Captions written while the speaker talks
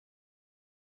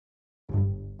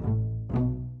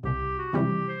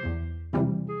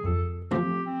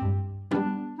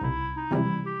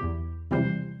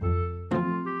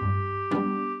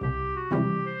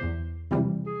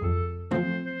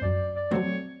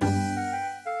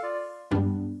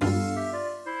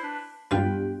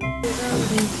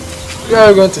Where are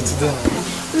you going to today?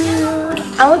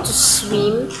 I want to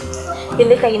swim. Then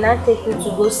later you now take me to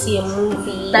go see a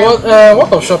movie.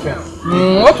 What of shopping?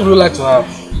 What would you like to have?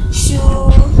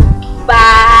 Shoes,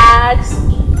 bags,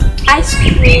 ice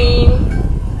cream,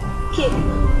 cake.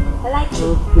 I like it.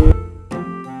 Okay.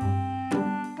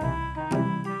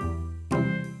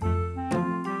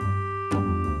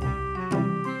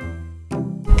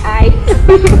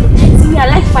 See, I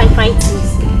like fine things.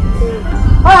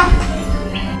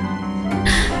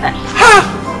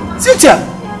 Cynthia!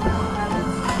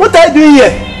 What are you doing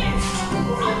here?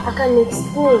 I can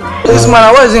explain. This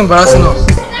man, why is he embarrassing us?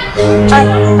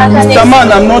 Mr.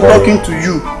 Man, I'm not talking to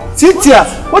you. Cynthia,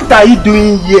 what are you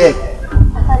doing here?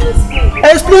 I can explain.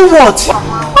 Explain what?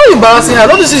 Why are you embarrassing her?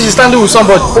 Don't you see she's standing with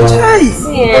somebody?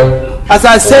 Yeah. As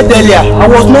I said earlier, I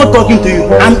was not talking to you.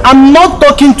 And I'm not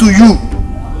talking to you.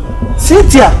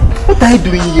 Cynthia, what are you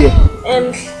doing here?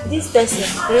 This person,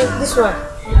 this one,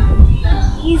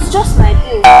 he's just my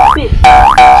babe.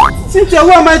 Cynthia,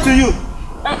 who am I to you?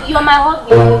 You're my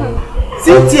husband.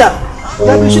 Cynthia, you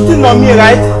have been shooting on me,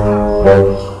 right?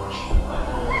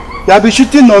 You have been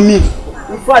shooting on me.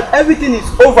 In fact, everything is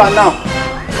over now.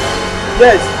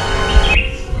 Yes.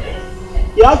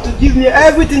 You have to give me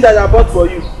everything that I bought for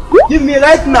you. Give me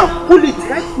right now. Pull it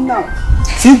right now.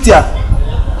 Cynthia,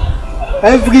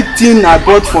 everything I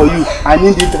bought for you, I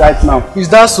need it right now. Is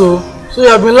that so? So you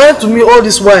have been lying to me all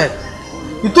this while.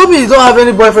 You told me you don't have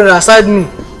any boyfriend aside me.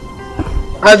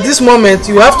 At this moment,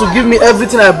 you have to give me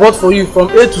everything I bought for you from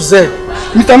A to Z.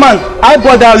 Mr. Man, I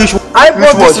bought that rich. I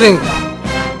bought this ring.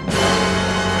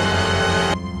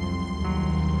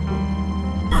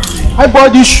 I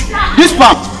bought this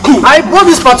palm. I bought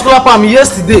this particular palm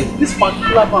yesterday. This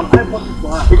particular palm, I bought it for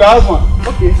her. You can have one.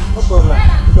 Okay, no problem.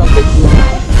 You can take it.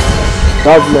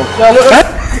 That's love.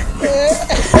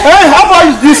 Hey, how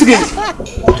about this ring?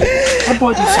 How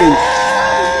about this ring?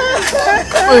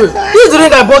 This is the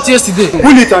ring I bought yesterday.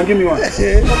 Pull it and give me one.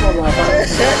 No problem.